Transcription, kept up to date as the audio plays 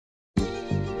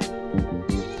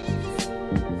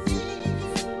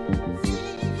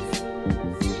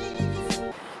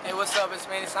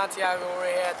Santiago.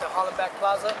 We're here at the Hollenbeck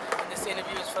Plaza, and this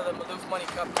interview is for the Maloof Money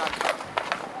Cup.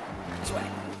 Swag.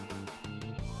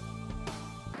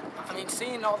 I mean,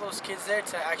 seeing all those kids there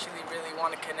to actually really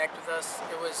want to connect with us,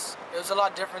 it was a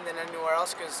lot different than anywhere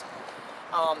else because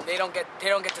they don't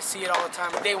get to see it all the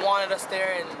time. They wanted us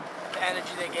there, and the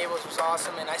energy they gave us was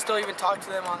awesome. And I still even talk to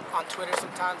them on Twitter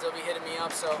sometimes. They'll be hitting me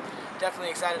up, so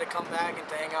definitely excited to come back and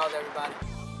to hang out with everybody.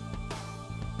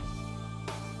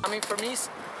 I mean, for me,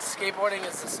 skateboarding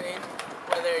is the same,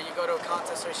 whether you go to a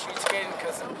contest or street skating,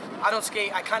 because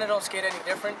I kind of don't skate any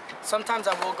different. Sometimes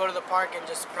I will go to the park and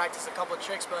just practice a couple of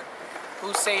tricks, but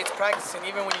who say it's practicing?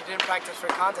 Even when you didn't practice for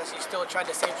a contest, you still tried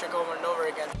the same trick over and over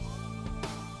again.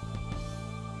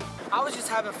 I was just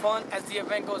having fun. As the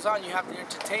event goes on, you have to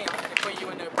entertain. They put you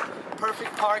in a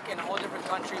perfect park in a whole different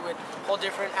country with a whole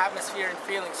different atmosphere and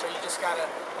feeling, so you just gotta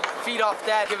feed off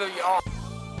that, give it your all.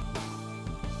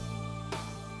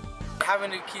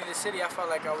 Having the key to the city, I felt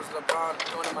like I was LeBron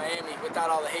going to Miami without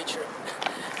all the hatred.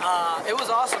 It was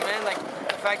awesome, man. Like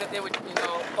the fact that they would,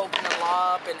 open the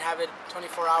law up and have it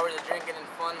 24 hours of drinking and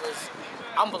fun was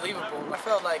unbelievable. I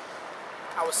felt like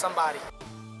I was somebody.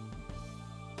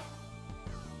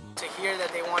 To hear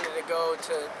that they wanted to go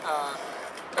to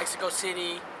Mexico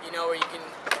City, where you can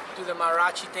do the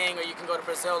mariachi thing, or you can go to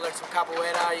Brazil, learn some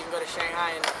capoeira, you can go to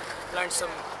Shanghai and learn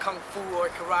some kung fu or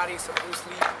karate, some Bruce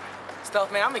Lee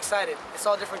stuff, man, I'm excited. It's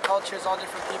all different cultures, all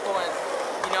different people, and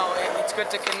it's good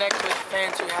to connect with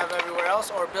fans you have everywhere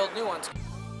else or build new ones.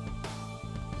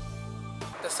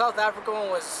 The South Africa one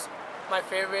was my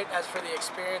favorite as for the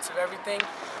experience of everything,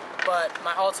 but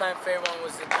my all-time favorite one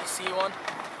was the DC one.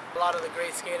 A lot of the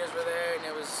great skaters were there, and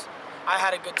I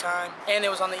had a good time, and it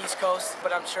was on the East Coast,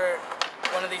 but I'm sure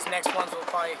one of these next ones will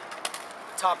probably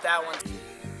top that one.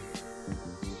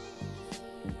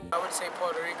 I would say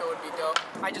Puerto Rico would be dope.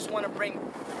 I just want to bring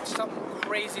something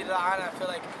crazy to the island. I feel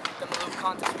like the Maloof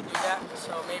contest would do that.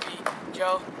 So maybe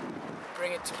Joe,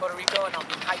 bring it to Puerto Rico and I'll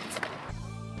be hyped.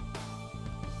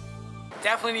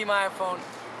 Definitely need my iPhone,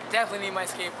 definitely need my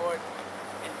skateboard,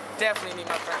 and definitely need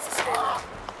my friends to skate with.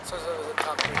 So those are the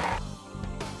top three.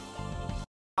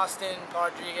 Austin,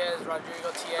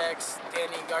 Rodrigo TX,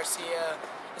 Danny Garcia.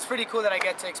 It's pretty cool that I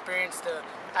get to experience to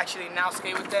actually now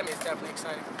skate with them. It's definitely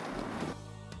exciting.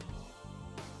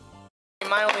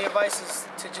 My only advice is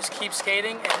to just keep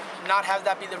skating and not have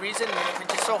that be the reason. And if it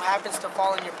just so happens to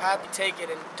fall in your path, you take it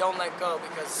and don't let go,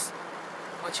 because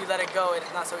once you let it go, it's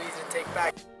not so easy to take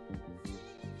back.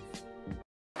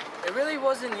 It really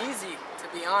wasn't easy, to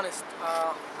be honest.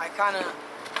 I kind of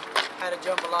had to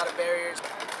jump a lot of barriers.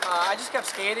 I just kept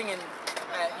skating and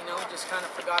just kind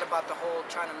of forgot about the whole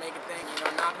trying to make a thing,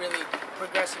 not really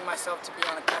progressing myself to be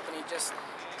on a company, just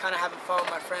kind of having fun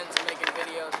with my friends and making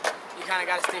videos. You kind of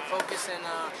got to stay focused and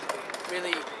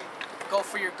really go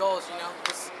for your goals,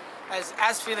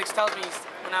 As Felix tells me,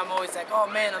 when I'm always like, oh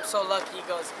man, I'm so lucky, he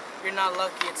goes, you're not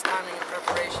lucky, it's timing and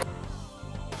preparation.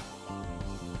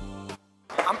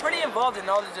 I'm pretty involved in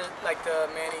all the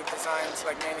Manny designs,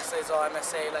 like Manny says all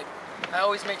MSA. Like I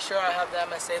always make sure I have the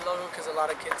MSA logo because a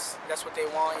lot of kids, that's what they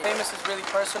want. Famous is really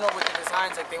personal with the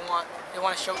designs. Like they want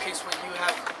to showcase what you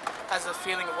have as a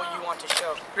feeling of what you want to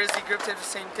show. Grizzly Grip did the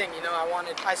same thing.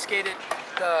 I skated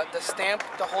the stamp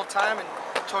the whole time, and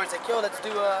Tori's like, yo, let's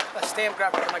do a stamp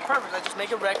graphic. I'm like, perfect. Let's just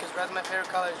make it red because red's my favorite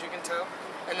color, as you can tell,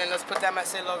 and then let's put the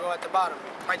MSA logo at the bottom.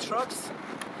 My trucks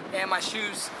and my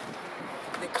shoes,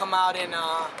 they come out in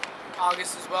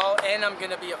August as well, and I'm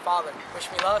gonna be a father.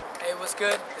 Wish me luck. Hey, what's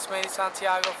good? It's Manny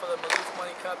Santiago for the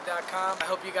MaloofMoneyCup.com. I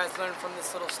hope you guys learned from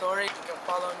this little story. You can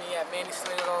follow me at Manny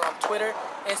Santiago on Twitter,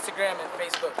 Instagram, and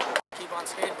Facebook. Keep on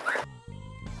skating.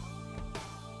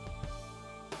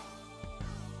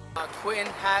 Quitting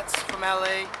hats from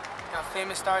LA. Got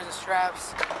Famous Stars and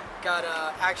Straps. Got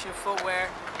Action Footwear.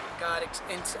 Got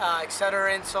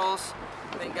Etc. insoles.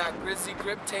 Then got Grizzly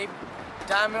Grip Tape.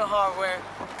 Diamond Hardware,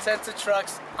 Sensor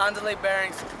Trucks, Andale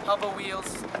Bearings, Hubba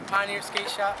Wheels, Pioneer Skate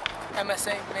Shop,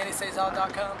 MSA,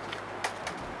 MannySaysAll.com.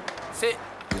 That's it.